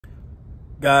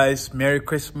Guys, Merry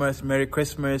Christmas, Merry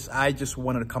Christmas. I just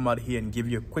wanted to come out here and give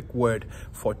you a quick word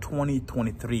for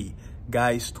 2023.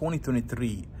 Guys,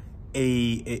 2023,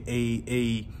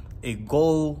 a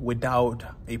goal without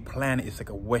a plan is like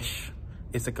a wish.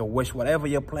 It's like a wish. Whatever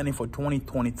you're planning for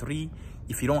 2023,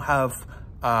 if you don't have,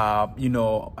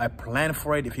 a plan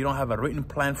for it, if you don't have a written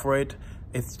plan for it,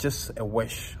 it's just a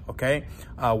wish, okay?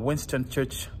 Winston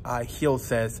Churchill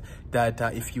says that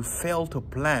if you fail to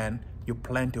plan, you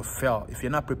plan to fail. If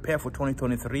you're not prepared for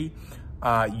 2023,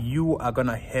 you are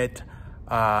gonna hit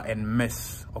and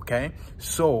miss, okay?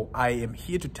 So I am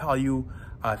here to tell you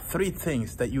 3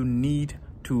 things that you need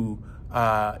to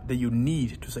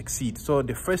succeed. So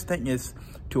the first thing is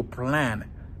to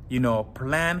plan.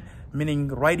 Plan meaning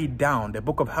write it down. The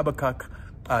book of Habakkuk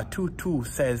 2:2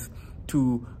 says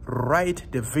to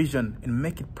write the vision and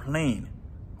make it plain.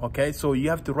 Okay, so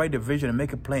you have to write the vision and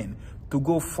make it plain. To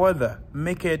go further,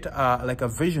 make it like a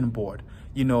vision board.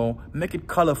 Make it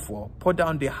colorful. Put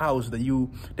down the house that you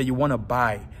want to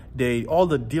buy, all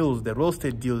the deals, the real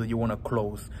estate deals that you want to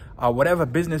close. Whatever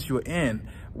business you're in,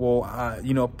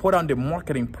 put on the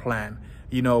marketing plan.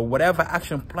 Whatever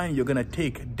action plan you're gonna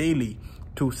take daily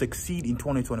to succeed in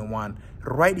 2021.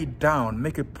 Write it down,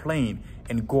 make it plain,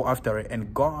 and go after it.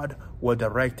 And God will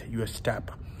direct your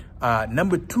step.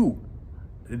 Number 2.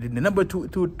 The number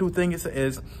two thing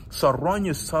is surround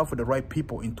yourself with the right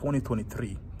people in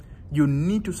 2023. You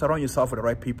need to surround yourself with the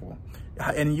right people.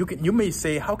 And you may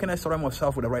say, how can I surround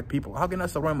myself with the right people? How can I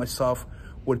surround myself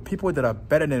with people that are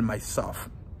better than myself?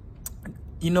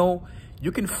 You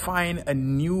can find a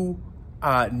new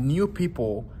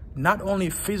people, not only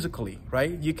physically,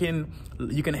 right? You can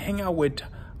hang out with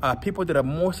people that are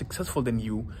more successful than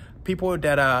you. People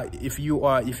that are, if you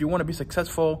want to be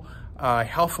successful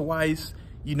health-wise,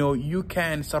 you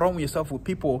can surround yourself with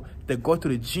people that go to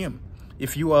the gym.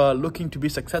 If you are looking to be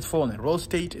successful in real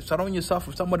estate, surround yourself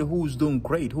with somebody who's doing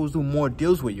great, who's doing more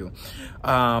deals with you.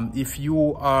 If you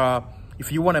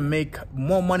want to make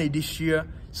more money this year,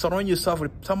 surround yourself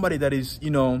with somebody that is,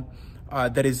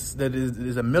 that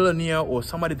is a millionaire, or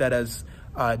somebody that has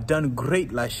done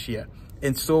great last year.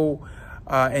 And so,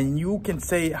 and you can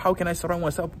say, how can I surround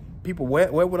myself with people?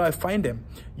 Where would I find them?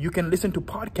 You can listen to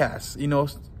podcasts.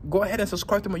 Go ahead and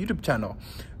subscribe to my YouTube channel.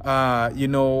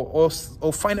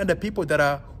 Or find other people that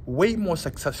are way more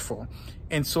successful,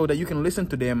 and so that you can listen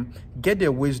to them, get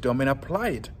their wisdom, and apply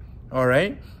it. All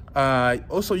right.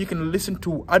 Also, you can listen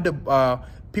to other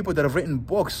people that have written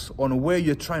books on where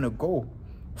you're trying to go.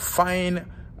 Find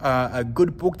a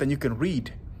good book that you can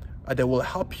read that will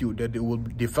help you, that it will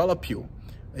develop you.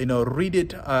 Read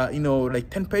it.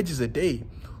 Like 10 pages a day,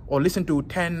 or listen to a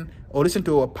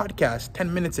podcast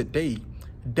 10 minutes a day.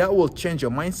 That will change your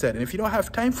mindset. And if you don't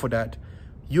have time for that,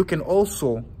 you can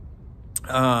also,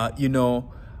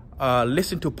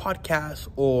 listen to podcasts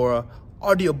or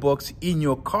audiobooks in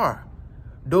your car.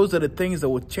 Those are the things that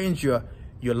will change your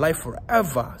life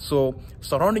forever. So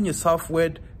surrounding yourself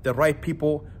with the right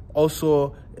people.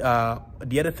 Also,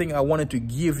 the other thing I wanted to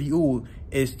give you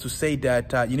is to say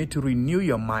that you need to renew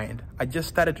your mind. I just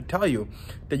started to tell you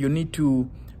that you need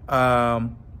to,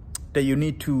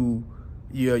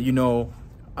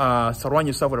 surround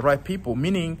yourself with the right people,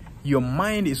 meaning your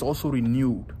mind is also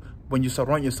renewed when you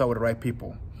surround yourself with the right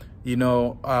people.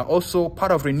 Also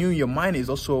part of renewing your mind is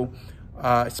also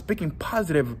speaking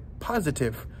positive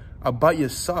about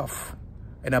yourself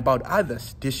and about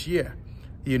others this year.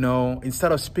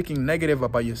 Instead of speaking negative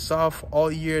about yourself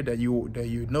all year, that you're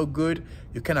no good,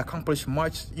 you can't accomplish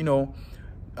much,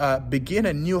 begin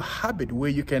a new habit where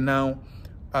you can now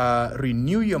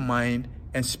renew your mind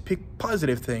and speak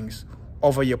positive things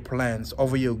over your plans,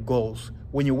 over your goals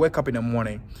when you wake up in the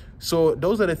morning. So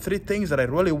those are the 3 things that I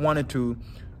really wanted to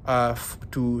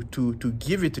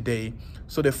give you today.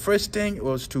 So the first thing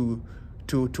was to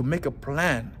make a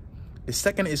plan. The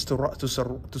second is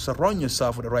to surround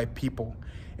yourself with the right people.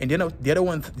 And then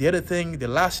the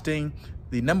last thing,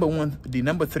 the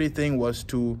number 3 thing was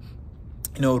to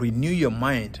renew your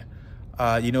mind.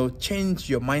 Change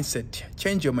your mindset,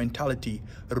 change your mentality,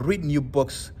 read new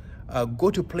books,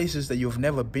 go to places that you've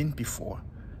never been before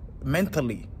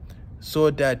mentally,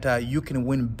 so that you can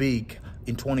win big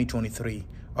in 2023.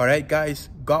 All right, guys,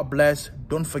 God bless.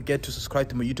 Don't forget to subscribe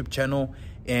to my YouTube channel.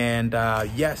 And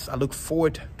yes, I look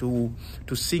forward to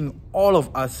seeing all of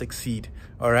us succeed.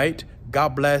 All right,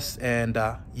 God bless. And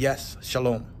yes,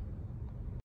 shalom.